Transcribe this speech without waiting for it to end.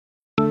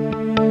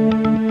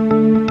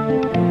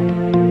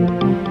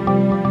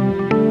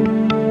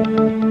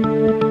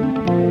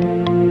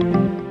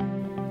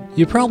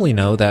You probably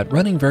know that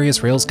running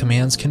various Rails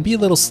commands can be a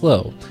little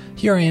slow.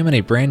 Here I am in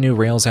a brand new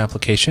Rails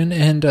application,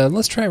 and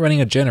let's try running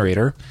a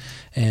generator.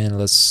 And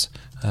let's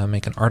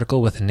make an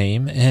article with a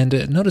name,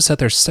 and notice that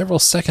there's several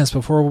seconds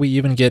before we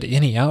even get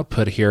any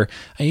output here.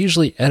 I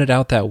usually edit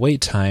out that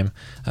wait time,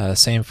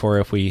 same for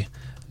if we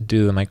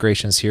do the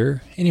migrations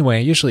here. Anyway, I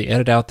usually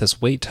edit out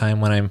this wait time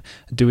when I'm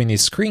doing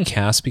these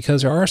screencasts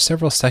because there are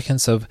several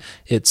seconds of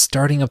it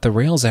starting up the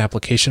Rails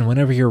application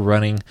whenever you're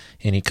running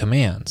any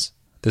commands.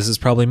 This is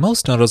probably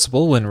most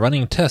noticeable when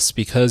running tests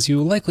because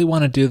you likely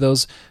want to do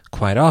those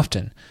quite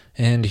often.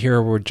 And here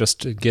we're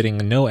just getting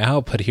no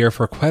output here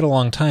for quite a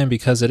long time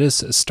because it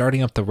is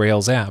starting up the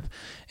Rails app.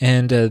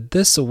 And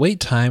this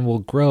wait time will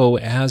grow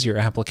as your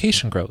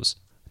application grows.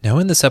 Now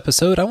in this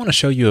episode, I want to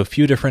show you a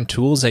few different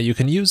tools that you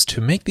can use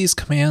to make these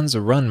commands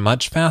run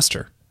much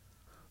faster.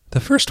 The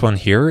first one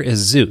here is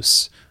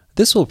Zeus.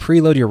 This will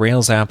preload your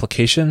Rails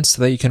application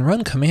so that you can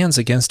run commands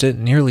against it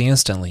nearly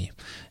instantly.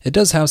 It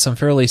does have some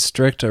fairly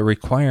strict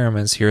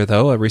requirements here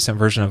though, a recent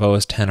version of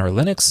OS X or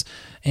Linux,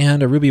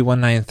 and a Ruby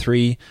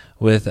 193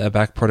 with a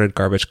backported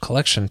garbage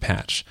collection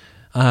patch.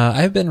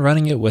 I've been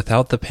running it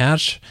without the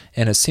patch,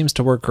 and it seems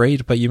to work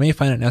great, but you may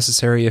find it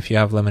necessary if you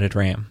have limited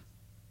RAM.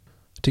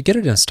 To get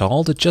it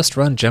installed, just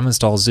run gem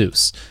install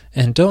Zeus,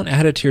 and don't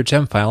add it to your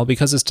gem file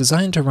because it's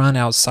designed to run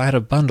outside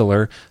of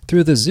Bundler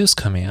through the Zeus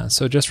command.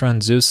 So just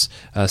run Zeus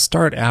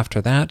start after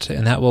that,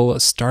 and that will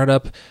start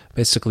up,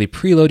 basically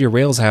preload your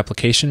Rails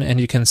application, and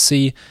you can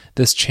see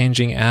this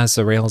changing as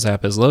the Rails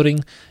app is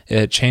loading.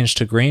 It changed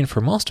to green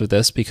for most of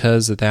this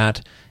because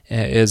that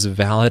is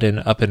valid and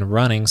up and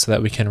running so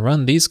that we can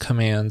run these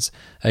commands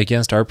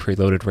against our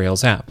preloaded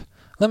Rails app.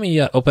 Let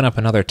me open up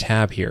another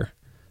tab here.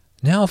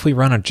 Now if we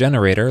run a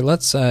generator,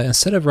 let's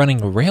instead of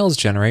running Rails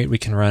generate, we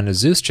can run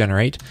Zeus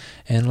generate,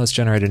 and let's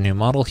generate a new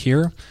model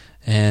here,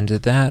 and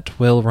that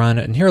will run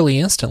nearly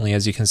instantly,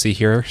 as you can see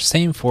here.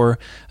 Same for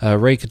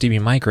rake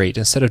db migrate.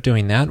 Instead of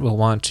doing that, we'll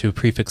want to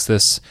prefix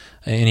this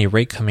any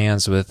rake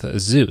commands with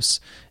Zeus,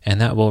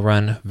 and that will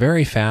run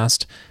very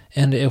fast.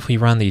 And if we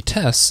run the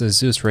tests, the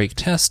Zeus rake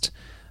test,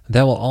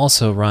 that will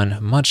also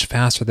run much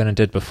faster than it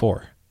did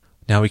before.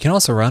 Now we can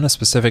also run a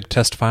specific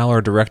test file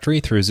or directory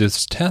through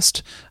Zeus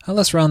test.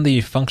 Let's run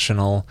the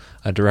functional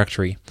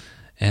directory,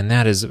 and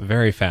that is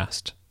very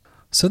fast.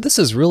 So this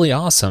is really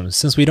awesome.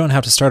 Since we don't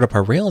have to start up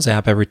our Rails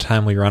app every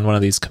time we run one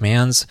of these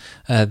commands,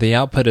 the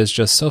output is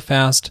just so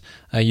fast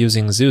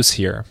using Zeus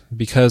here.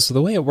 Because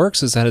the way it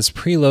works is that it's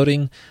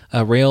preloading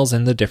Rails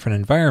in the different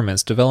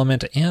environments,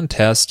 development and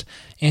test,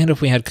 and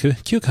if we had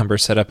Cucumber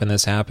set up in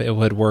this app, it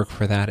would work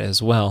for that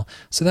as well.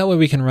 So that way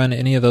we can run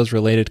any of those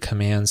related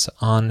commands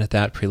on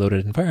that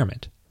preloaded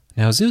environment.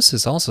 Now Zeus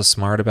is also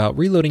smart about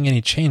reloading any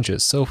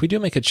changes, so if we do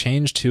make a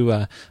change to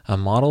a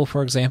model,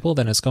 for example,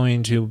 then it's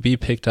going to be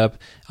picked up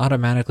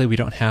automatically. We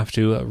don't have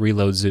to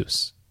reload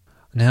Zeus.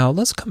 Now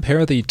let's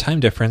compare the time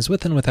difference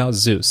with and without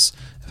Zeus.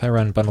 If I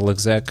run bundle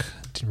exec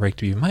rake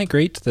db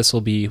migrate, this will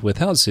be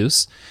without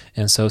Zeus,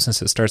 and so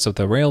since it starts with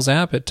the Rails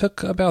app, it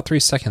took about 3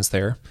 seconds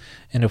there.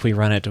 And if we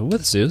run it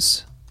with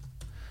Zeus,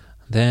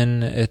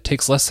 then it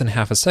takes less than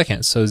half a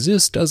second, so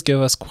Zeus does give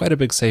us quite a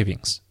big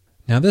savings.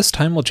 Now this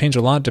time will change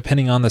a lot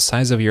depending on the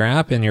size of your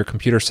app and your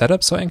computer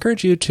setup, so I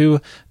encourage you to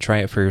try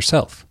it for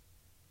yourself.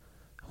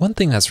 One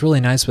thing that's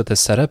really nice with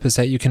this setup is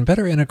that you can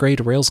better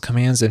integrate Rails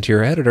commands into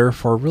your editor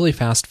for really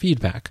fast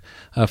feedback.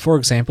 For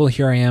example,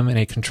 here I am in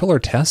a controller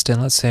test,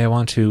 and let's say I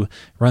want to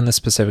run this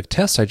specific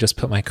test. I just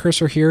put my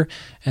cursor here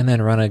and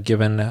then run a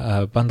given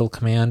bundle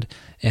command,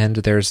 and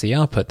there's the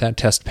output. That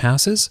test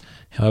passes.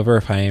 However,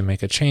 if I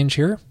make a change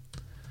here,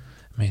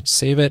 I may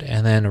save it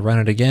and then run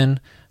it again,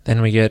 then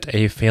we get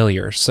a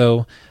failure.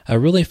 So a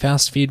really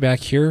fast feedback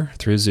here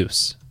through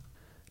Zeus.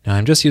 Now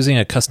I'm just using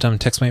a custom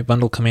TextMate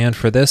bundle command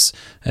for this.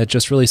 It's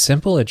just really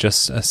simple. It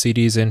just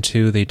CDs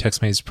into the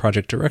TextMate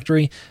project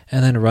directory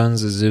and then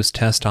runs a Zeus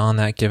test on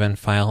that given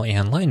file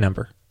and line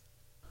number.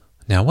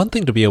 Now one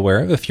thing to be aware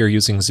of if you're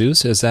using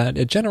Zeus is that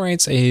it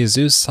generates a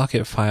Zeus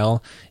socket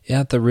file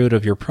at the root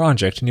of your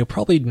project, and you'll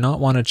probably not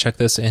want to check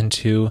this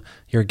into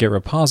your Git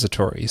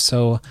repository.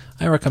 So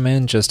I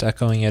recommend just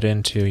echoing it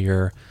into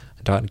your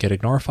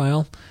 .gitignore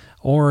file,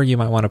 or you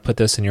might want to put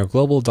this in your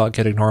global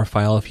 .gitignore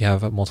file if you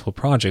have multiple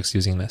projects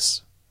using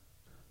this.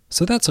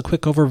 So that's a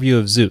quick overview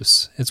of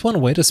Zeus. It's one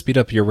way to speed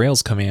up your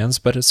Rails commands,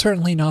 but it's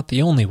certainly not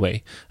the only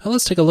way. Now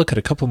let's take a look at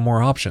a couple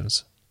more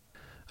options.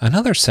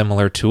 Another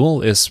similar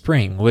tool is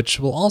Spring, which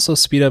will also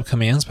speed up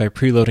commands by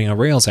preloading a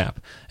Rails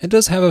app. It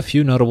does have a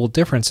few notable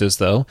differences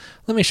though.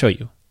 Let me show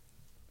you.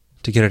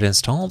 To get it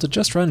installed,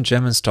 just run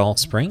gem install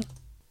Spring.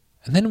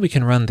 And then we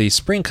can run the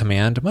Spring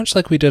command much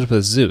like we did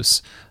with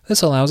Zeus.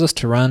 This allows us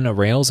to run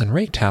Rails and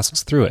rake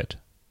tasks through it.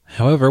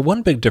 However,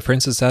 one big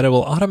difference is that it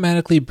will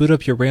automatically boot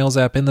up your Rails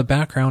app in the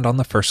background on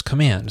the first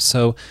command.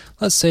 So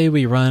let's say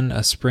we run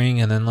a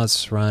Spring and then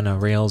let's run a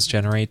Rails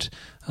generate.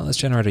 Let's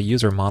generate a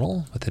user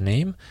model with a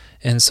name.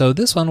 And so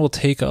this one will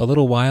take a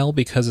little while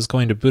because it's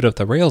going to boot up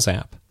the Rails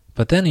app.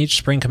 But then each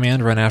Spring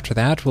command run after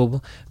that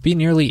will be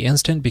nearly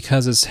instant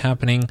because it's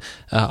happening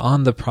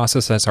on the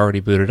process that's already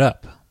booted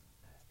up.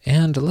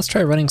 And let's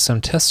try running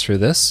some tests through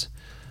this.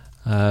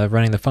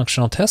 Running the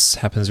functional tests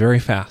happens very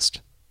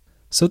fast.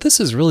 So this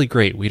is really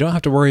great. We don't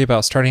have to worry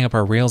about starting up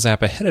our Rails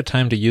app ahead of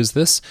time to use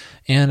this,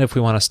 and if we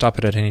want to stop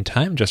it at any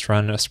time, just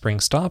run a Spring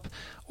stop,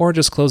 or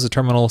just close the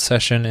terminal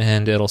session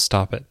and it'll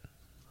stop it.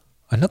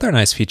 Another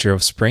nice feature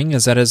of Spring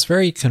is that it's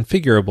very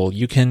configurable.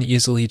 You can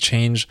easily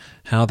change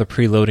how the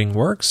preloading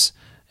works,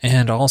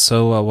 and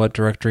also what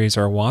directories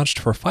are watched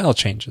for file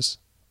changes.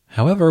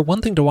 However,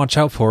 one thing to watch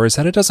out for is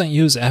that it doesn't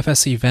use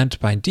fsEvent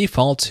by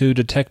default to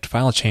detect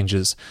file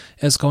changes.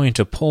 It's going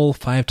to pull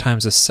 5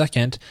 times a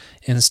second.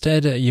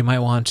 Instead, you might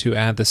want to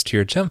add this to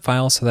your gem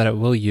file so that it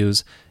will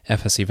use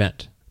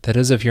fsEvent. That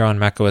is if you're on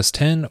macOS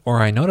 10 or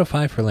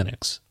iNotify for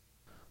Linux.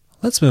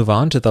 Let's move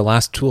on to the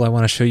last tool I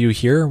want to show you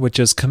here, which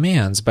is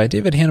Commands by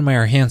David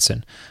Heinemeier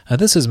Hansson.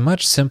 This is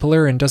much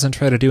simpler and doesn't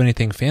try to do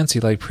anything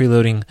fancy like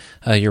preloading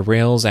your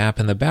Rails app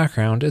in the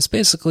background. It's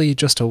basically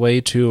just a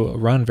way to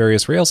run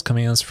various Rails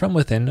commands from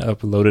within a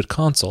loaded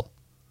console.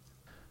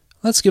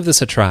 Let's give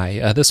this a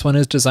try. This one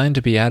is designed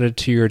to be added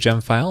to your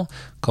gem file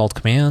called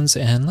Commands,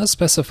 and let's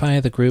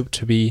specify the group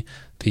to be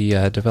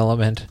the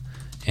development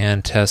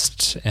and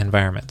test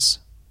environments.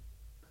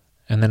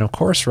 And then of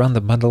course run the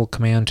bundle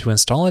command to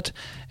install it,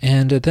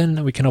 and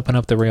then we can open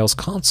up the Rails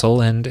console,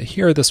 and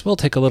here this will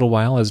take a little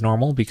while as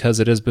normal because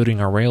it is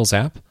booting our Rails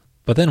app.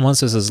 But then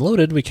once this is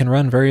loaded, we can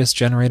run various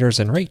generators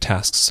and rake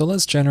tasks. So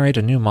let's generate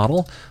a new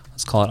model.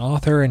 Let's call it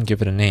author and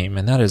give it a name,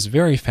 and that is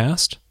very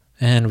fast.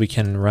 And we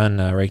can run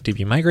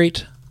rakedb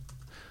migrate,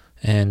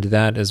 and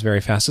that is very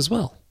fast as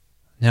well.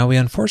 Now we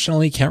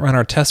unfortunately can't run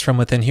our tests from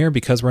within here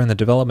because we're in the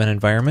development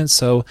environment,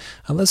 so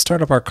let's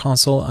start up our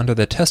console under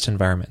the test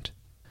environment.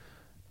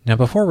 Now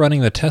before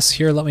running the tests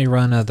here, let me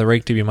run the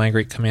rakedb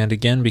migrate command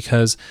again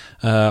because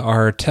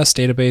our test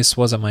database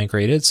wasn't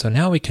migrated. So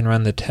now we can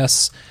run the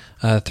tests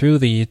through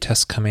the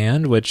test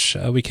command, which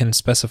we can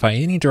specify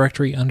any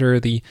directory under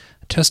the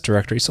test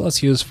directory. So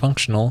let's use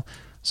functional,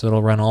 so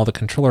it'll run all the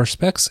controller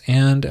specs,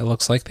 and it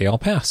looks like they all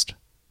passed.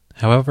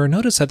 However,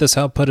 notice that this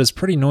output is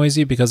pretty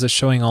noisy because it's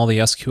showing all the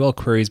SQL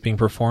queries being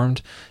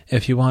performed.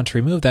 If you want to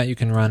remove that, you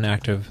can run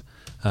active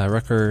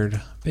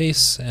record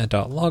base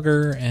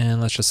 .logger,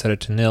 and let's just set it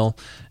to nil,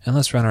 and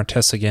let's run our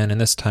tests again, and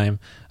this time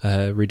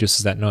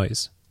reduces that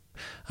noise.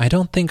 I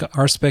don't think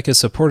RSpec is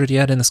supported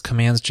yet in this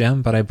commands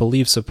gem, but I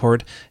believe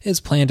support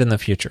is planned in the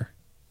future.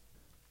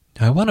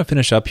 Now I want to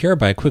finish up here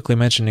by quickly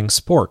mentioning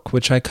Spork,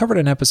 which I covered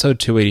in episode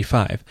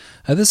 285.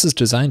 This is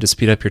designed to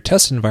speed up your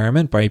test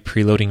environment by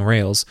preloading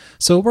Rails,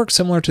 so it works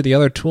similar to the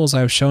other tools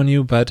I've shown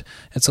you, but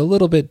it's a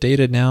little bit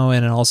dated now,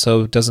 and it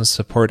also doesn't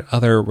support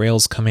other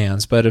Rails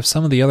commands. But if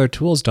some of the other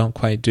tools don't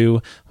quite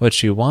do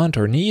what you want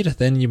or need,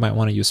 then you might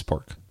want to use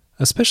Spork.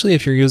 Especially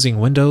if you're using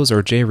Windows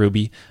or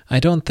JRuby. I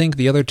don't think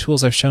the other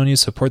tools I've shown you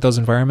support those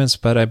environments,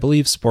 but I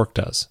believe Spork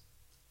does.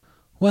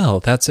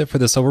 Well, that's it for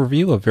this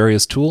overview of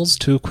various tools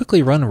to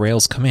quickly run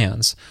Rails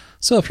commands.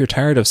 So if you're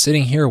tired of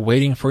sitting here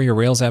waiting for your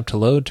Rails app to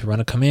load to run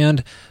a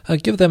command,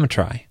 give them a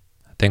try.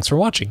 Thanks for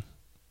watching.